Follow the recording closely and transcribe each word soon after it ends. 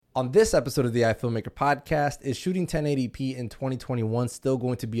On this episode of the iFilmmaker podcast, is shooting 1080p in 2021 still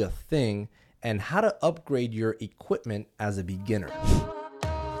going to be a thing, and how to upgrade your equipment as a beginner?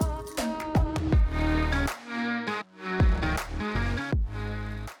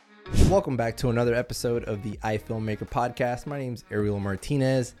 Welcome back to another episode of the iFilmmaker podcast. My name's Ariel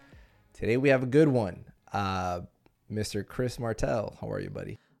Martinez. Today we have a good one. Mr. Chris Martel, how are you,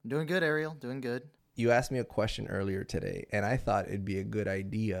 buddy? Doing good, Ariel. Doing good. You asked me a question earlier today, and I thought it'd be a good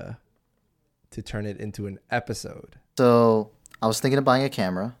idea to turn it into an episode. So I was thinking of buying a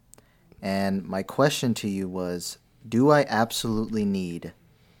camera, and my question to you was, do I absolutely need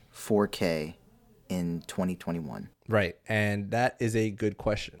 4K in 2021? Right, and that is a good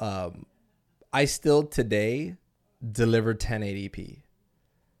question. I still today deliver 1080p.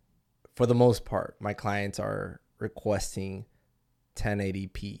 For the most part, my clients are requesting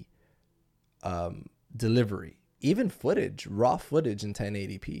 1080p delivery, even footage, raw footage in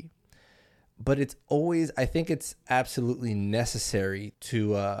 1080p. But it's always, I think it's absolutely necessary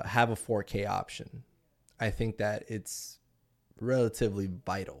to have a 4K option. I think that it's relatively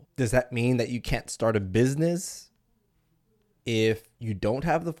vital. Does that mean that you can't start a business if you don't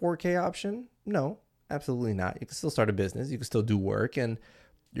have the 4K option? No, absolutely not. You can still start a business. You can still do work, and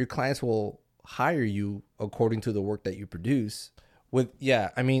your clients will hire you according to the work that you produce. So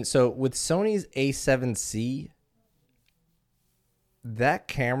with Sony's A7C, that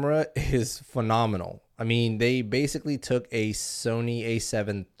camera is phenomenal. I mean, they basically took a Sony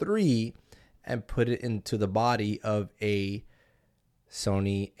A7 III and put it into the body of a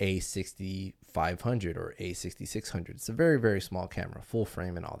Sony A6500 or A6600. It's a very, very small camera, full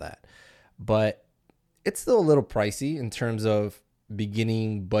frame and all that. But it's still a little pricey in terms of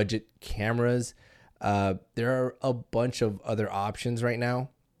beginning budget cameras. There are a bunch of other options right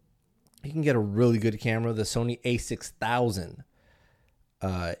now. You can get a really good camera, the Sony A6000.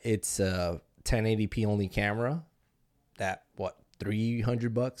 It's a 1080p only camera that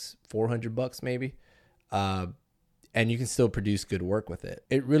 $300, $400 maybe. And you can still produce good work with it.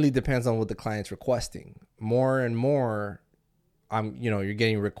 It really depends on what the client's requesting. More and more, you're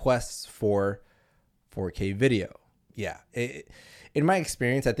getting requests for 4K video. Yeah. In my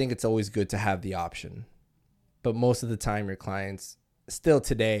experience, I think it's always good to have the option. But most of the time, your clients still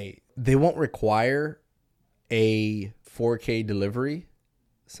today, they won't require a 4K delivery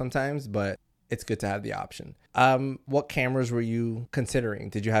sometimes, but it's good to have the option. What cameras were you considering?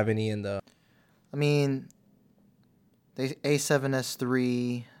 Did you have any in the... The A7S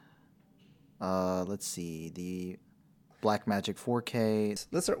III, let's see, the Blackmagic 4K.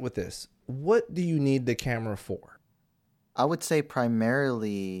 Let's start with this. What do you need the camera for? I would say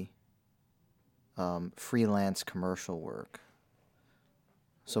primarily freelance commercial work.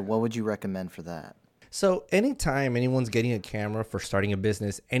 So what would you recommend for that? So anytime anyone's getting a camera for starting a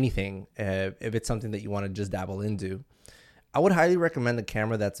business, anything, if it's something that you want to just dabble into, I would highly recommend a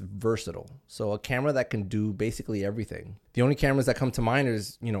camera that's versatile. So a camera that can do basically everything. The only cameras that come to mind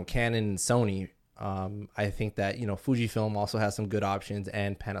is, Canon and Sony. I think that, Fujifilm also has some good options,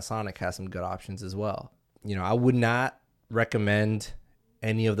 and Panasonic has some good options as well. I would not recommend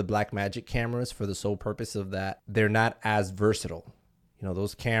any of the Blackmagic cameras for the sole purpose of that they're not as versatile.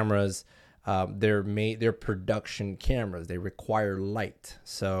 Those cameras, they're production cameras. They require light.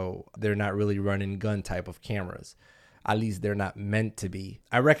 So they're not really run and gun type of cameras. At least they're not meant to be.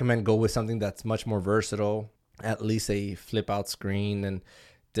 I recommend go with something that's much more versatile, at least a flip out screen and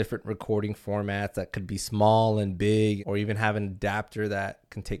different recording formats that could be small and big, or even have an adapter that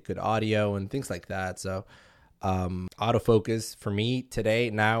can take good audio and things like that. So autofocus for me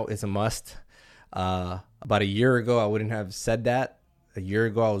today now is a must. About a year ago, I wouldn't have said that. A year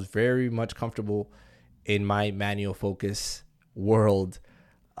ago, I was very much comfortable in my manual focus world.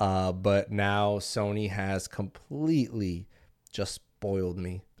 But now Sony has completely just spoiled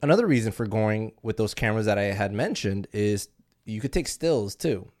me. Another reason for going with those cameras that I had mentioned is you could take stills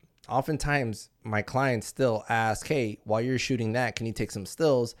too. Oftentimes my clients still ask, hey, while you're shooting that, can you take some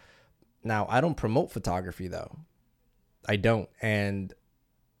stills? Now, I don't promote photography though. I don't. And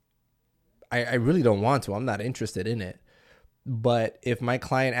I really don't want to. I'm not interested in it. But if my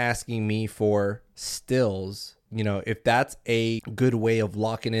client asking me for stills, if that's a good way of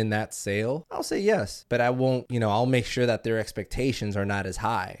locking in that sale, I'll say yes. But I won't, I'll make sure that their expectations are not as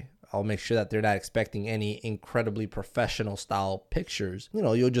high. I'll make sure that they're not expecting any incredibly professional style pictures.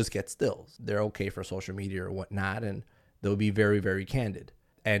 You'll just get stills. They're okay for social media or whatnot, and they'll be very, very candid.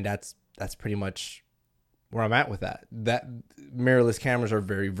 And that's pretty much where I'm at with that. That mirrorless cameras are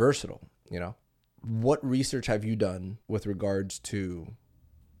very versatile, What research have you done with regards to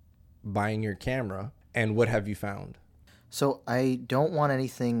buying your camera, and what have you found? So I don't want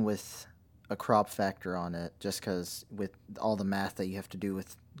anything with a crop factor on it, just because with all the math that you have to do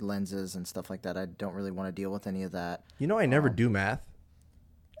with lenses and stuff like that, I don't really want to deal with any of that. You know, I never do math.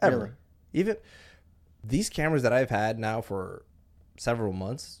 Ever. Really? Even these cameras that I've had now for several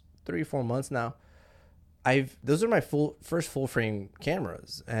months, 3-4 months now, those are my first full frame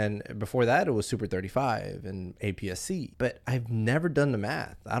cameras, and before that it was Super 35 and APS-C. But I've never done the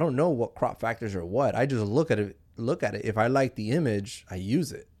math. I don't know what crop factors are what. I just look at it. If I like the image, I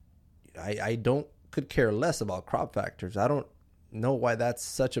use it. I could care less about crop factors. I don't know why that's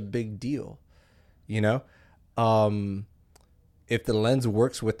such a big deal. You know, if the lens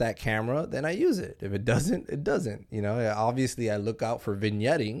works with that camera, then I use it. If it doesn't, it doesn't. You know, obviously I look out for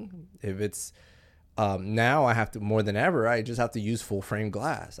vignetting. If it's now I have to, more than ever, I just have to use full frame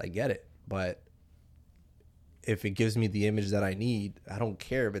glass. I get it. But if it gives me the image that I need, I don't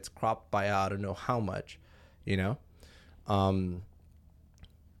care if it's cropped by I don't know how much, you know?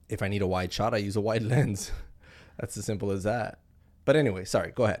 If I need a wide shot, I use a wide lens. That's as simple as that. But anyway,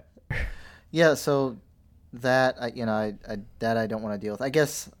 sorry, go ahead. Yeah, so that I don't want to deal with. I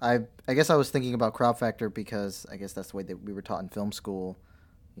guess I was thinking about crop factor because I guess that's the way that we were taught in film school.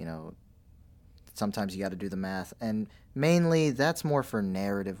 You know, sometimes you got to do the math, and mainly that's more for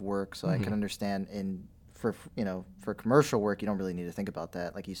narrative work. So I can understand for commercial work, you don't really need to think about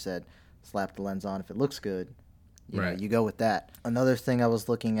that. Like you said, slap the lens on if it looks good. You know, you go with that. Another thing I was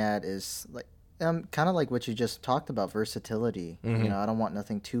looking at is like kind of like what you just talked about, versatility. You know, I don't want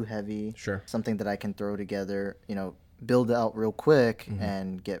nothing too heavy. Sure. Something that I can throw together, you know, build out real quick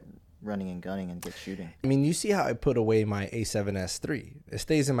and get running and gunning and get shooting. I mean, you see how I put away my A7S III. It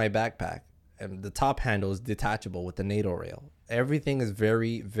stays in my backpack, and the top handle is detachable with the NATO rail. Everything is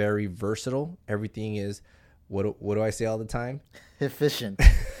very, very versatile. Everything is, what do I say all the time? Efficient.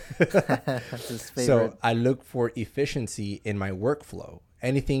 That's his favorite. So I look for efficiency in my workflow.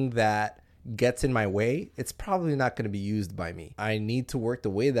 Anything that gets in my way, it's probably not going to be used by me. I need to work the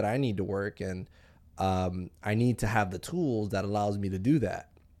way that I need to work, and I need to have the tools that allows me to do that.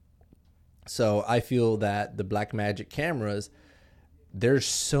 So I feel that the Blackmagic cameras, there's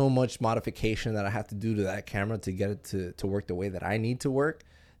so much modification that I have to do to that camera to get it to work the way that I need to work,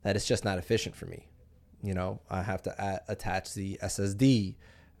 that it's just not efficient for me. You know, I have to attach the SSD.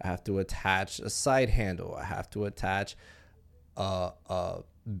 I have to attach a side handle. I have to attach a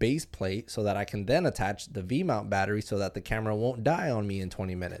base plate so that I can then attach the V-mount battery so that the camera won't die on me in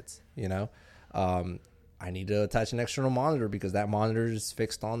 20 minutes. You know, I need to attach an external monitor because that monitor is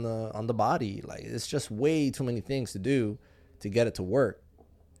fixed on the body. Like, it's just way too many things to do to get it to work.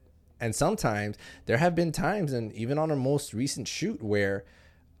 And sometimes there have been times, and even on our most recent shoot, where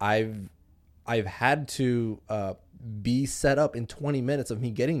I've had to be set up in 20 minutes of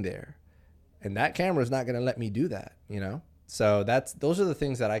me getting there, and that camera is not going to let me do that, you know? So those are the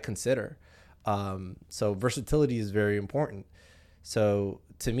things that I consider. So versatility is very important. So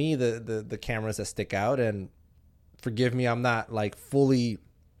to me, the cameras that stick out, and forgive me, I'm not fully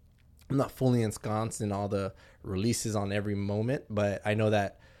ensconced in all the releases on every moment, but I know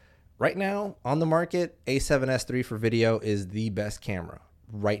that right now on the market, A7S III for video is the best camera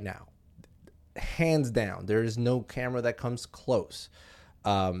right now. Hands down. There is no camera that comes close.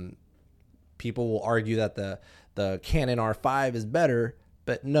 People will argue that the Canon R5 is better,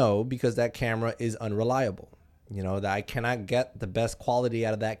 but no, because that camera is unreliable. You know, that I cannot get the best quality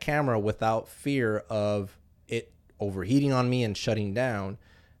out of that camera without fear of it overheating on me and shutting down.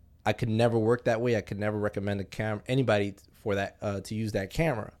 I could never work that way. I could never recommend anybody for that to use that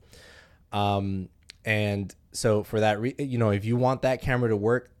camera. And so for that, if you want that camera to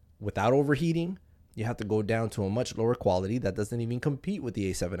work without overheating, you have to go down to a much lower quality that doesn't even compete with the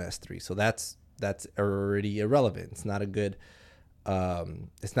A7S III. So that's already irrelevant. It's not a good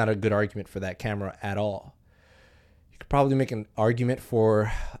argument for that camera at all. You could probably make an argument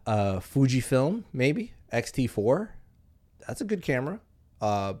for Fujifilm, maybe X-T4. That's a good camera.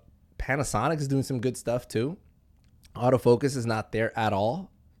 Panasonic is doing some good stuff too. Autofocus is not there at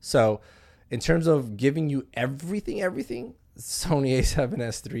all. So in terms of giving you everything, Sony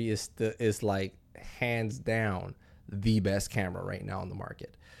A7S III is like hands down the best camera right now on the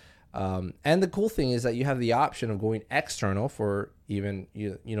market. And the cool thing is that you have the option of going external for even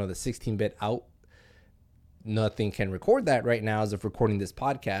the 16-bit out. Nothing can record that right now as of recording this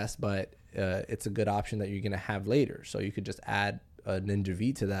podcast, but it's a good option that you're going to have later. So you could just add a Ninja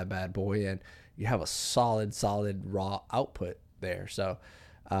V to that bad boy, and you have a solid raw output there. So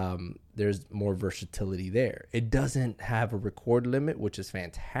there's more versatility there. It doesn't have a record limit, which is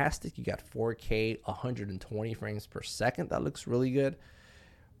fantastic. You got 4K 120 frames per second. That looks really good.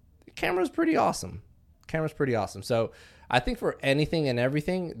 The camera's pretty awesome. So I think for anything and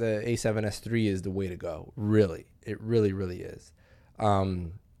everything, the A7S III is the way to go. Really, it really, really is.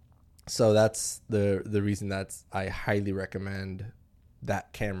 So that's the reason that's I highly recommend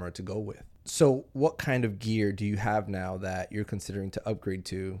that camera to go with. So what kind of gear do you have now that you're considering to upgrade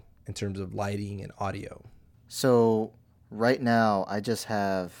to in terms of lighting and audio? So right now, I just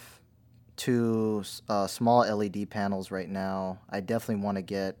have two small LED panels right now. I definitely want to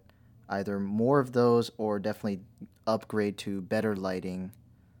get either more of those or definitely upgrade to better lighting.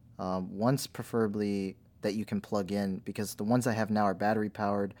 Ones preferably that you can plug in, because the ones I have now are battery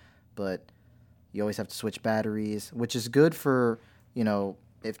powered, but you always have to switch batteries, which is good for,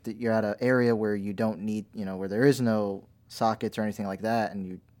 if you're at an area where you don't need, where there is no sockets or anything like that, and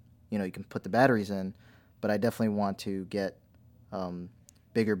you can put the batteries in. But I definitely want to get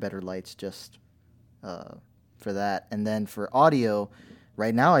bigger, better lights just for that. And then for audio,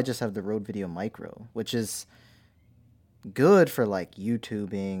 right now I just have the Rode Video Micro, which is good for like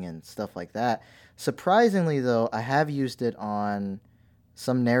YouTubing and stuff like that. Surprisingly, though, I have used it on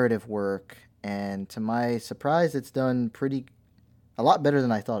some narrative work, and to my surprise, it's done a lot better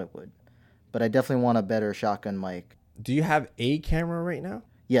than I thought it would. But I definitely want a better shotgun mic. Do you have a camera right now?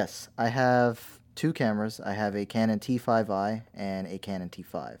 Yes, I have two cameras. I have a Canon T5i and a Canon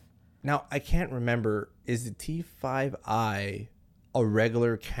T5. Now, I can't remember, is the T5i a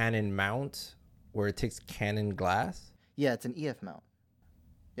regular Canon mount where it takes Canon glass? Yeah, it's an EF mount.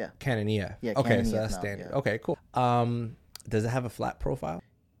 Yeah. Canon EF. Yeah, okay, Canon so EF that's mount, standard. yeah. Okay, cool. Does it have a flat profile?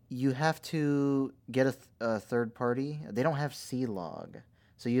 You have to get a third party. They don't have C-Log.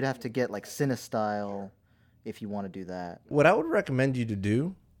 So you'd have to get like CineStyle if you want to do that. What I would recommend you to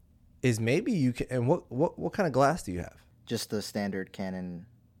do is maybe you can, and what kind of glass do you have? Just standard Canon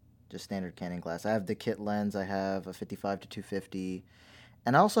glass. I have the kit lens. I have a 55 to 250,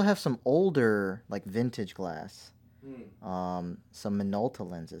 and I also have some older like vintage glass. Some Minolta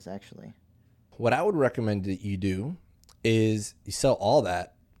lenses actually. What I would recommend that you do is you sell all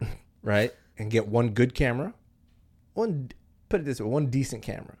that, right, and get one good camera, put it this way, one decent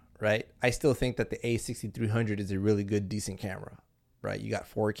camera, right? I still think that the A6300 is a really good decent camera. Right, you got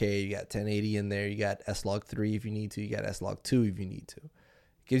 4K, you got 1080 in there, you got S-Log 3 if you need to, you got S-Log 2 if you need to.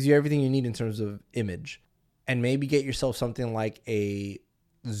 Gives you everything you need in terms of image. And maybe get yourself something like a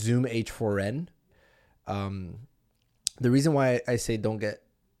Zoom H4n. The reason why I say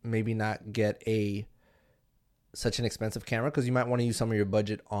maybe not get such an expensive camera, because you might want to use some of your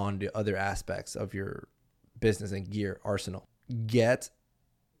budget on the other aspects of your business and gear arsenal. Get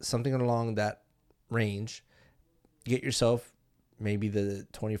something along that range. Get yourself maybe the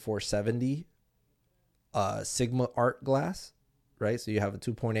 2470 Sigma Art glass, right? So you have a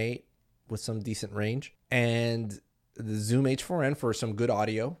 2.8 with some decent range, and the Zoom H4n for some good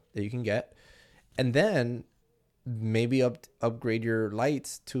audio that you can get, and then maybe upgrade your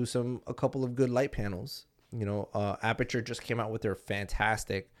lights to a couple of good light panels. Aperture just came out with their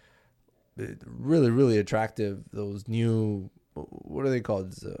fantastic, really, really attractive, those new, what are they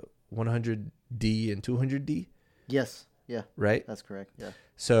called? 100D and 200D? Yes. Yeah. Right? That's correct. Yeah.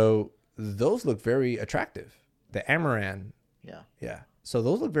 So those look very attractive. The Amaran. Yeah. Yeah. So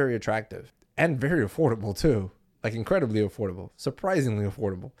those look very attractive and very affordable too. Like incredibly affordable. Surprisingly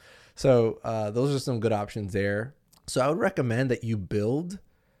affordable. So those are some good options there. So I would recommend that you build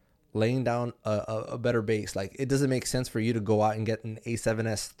laying down a better base. Like it doesn't make sense for you to go out and get an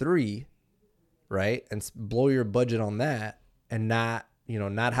A7S III, right? And blow your budget on that and not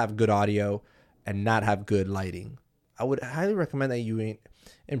have good audio and not have good lighting. I would highly recommend that you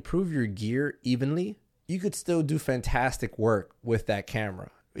improve your gear evenly. You could still do fantastic work with that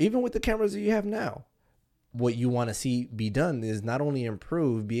camera, even with the cameras that you have now. What you want to see be done is not only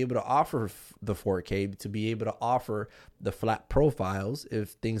improve, be able to offer the 4K, to be able to offer the flat profiles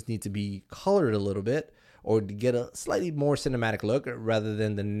if things need to be colored a little bit, or to get a slightly more cinematic look rather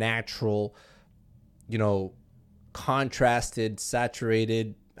than the natural, contrasted,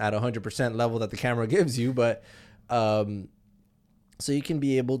 saturated at 100% level that the camera gives you. But so you can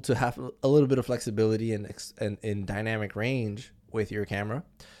be able to have a little bit of flexibility and in dynamic range with your camera,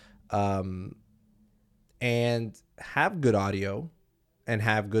 and have good audio and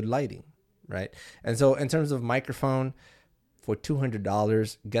have good lighting, right? And so in terms of microphone, for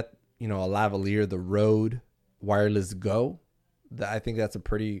 $200, get a lavalier, the Rode Wireless Go. I think that's a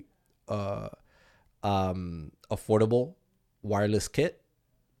pretty affordable wireless kit.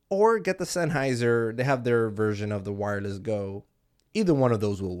 Or get the Sennheiser. They have their version of the Wireless Go. Either one of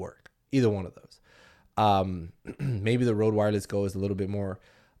those will work. Either one of those. Maybe the Rode Wireless Go is a little bit more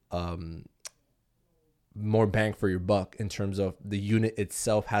more bang for your buck in terms of the unit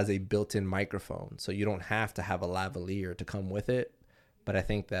itself has a built-in microphone. So you don't have to have a lavalier to come with it. But I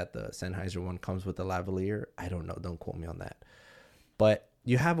think that the Sennheiser one comes with a lavalier. I don't know. Don't quote me on that. But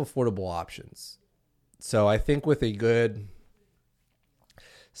you have affordable options. So I think with a good,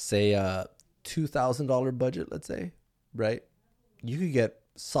 say, $2,000 budget, let's say, right? You could get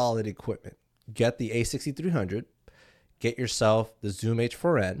solid equipment. Get the A6300. Get yourself the Zoom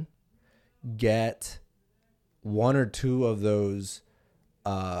H4n. Get one or two of those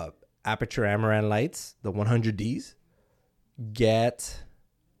Aperture Amaran lights, the 100Ds. Get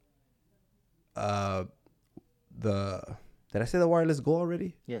did I say the wireless Go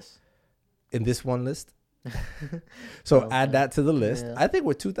already? Yes. In this one list. So add that to the list. Yeah. I think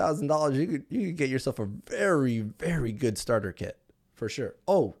with $2,000 you could get yourself a very, very good starter kit for sure.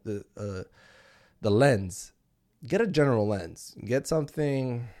 Oh, the lens. Get a general lens. Get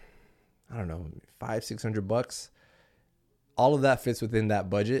something, I don't know, $500-$600. All of that fits within that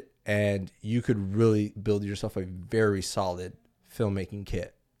budget, and you could really build yourself a very solid filmmaking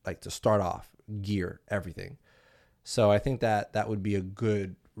kit, like to start off, gear, everything. So I think that would be a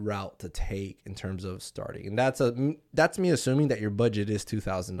good route to take in terms of starting. And that's me assuming that your budget is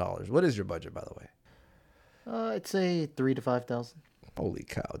 $2,000. What is your budget, by the way? I'd say $3,000 to $5,000. Holy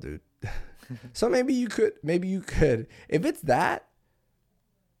cow, dude. So maybe you could. If it's that,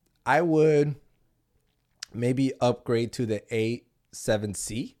 I would maybe upgrade to the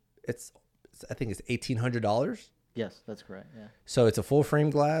A7C. I think it's $1,800. Yes, that's correct. Yeah. So it's a full frame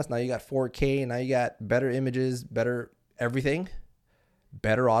glass. Now you got 4K. Now you got better images, better everything,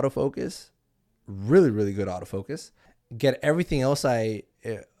 better autofocus, really, really good autofocus. Get everything else I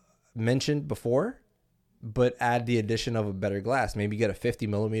mentioned before, but add the addition of a better glass. Maybe get a 50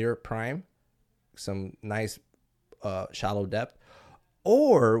 millimeter prime, some nice shallow depth.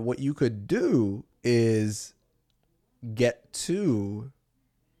 Or what you could do is get two,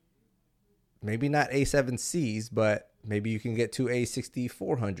 maybe not A7Cs, but maybe you can get two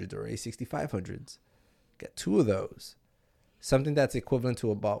A6400s or A6500s. Get two of those. Something that's equivalent to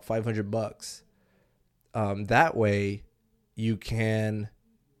about $500. That way you can,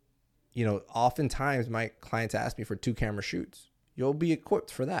 oftentimes my clients ask me for 2 camera shoots. You'll be equipped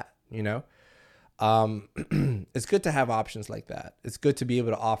for that, It's good to have options like that. It's good to be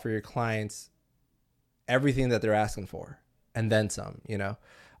able to offer your clients everything that they're asking for and then some,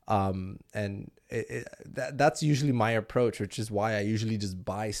 and that's usually my approach, which is why I usually just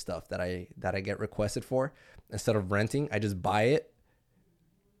buy stuff that I get requested for instead of renting. I just buy it.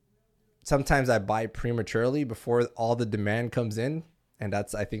 Sometimes I buy prematurely before all the demand comes in. And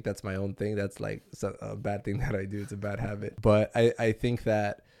I think that's my own thing. That's like a bad thing that I do. It's a bad habit. But I think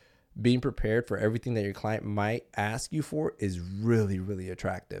that being prepared for everything that your client might ask you for is really, really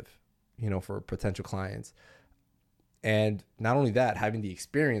attractive, for potential clients. And not only that, having the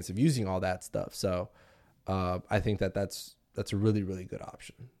experience of using all that stuff. So I think that's a really, really good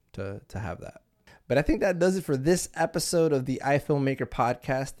option to have that. But I think that does it for this episode of the iFilmmaker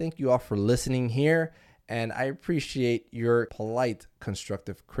podcast. Thank you all for listening here. And I appreciate your polite,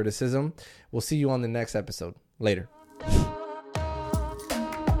 constructive criticism. We'll see you on the next episode. Later.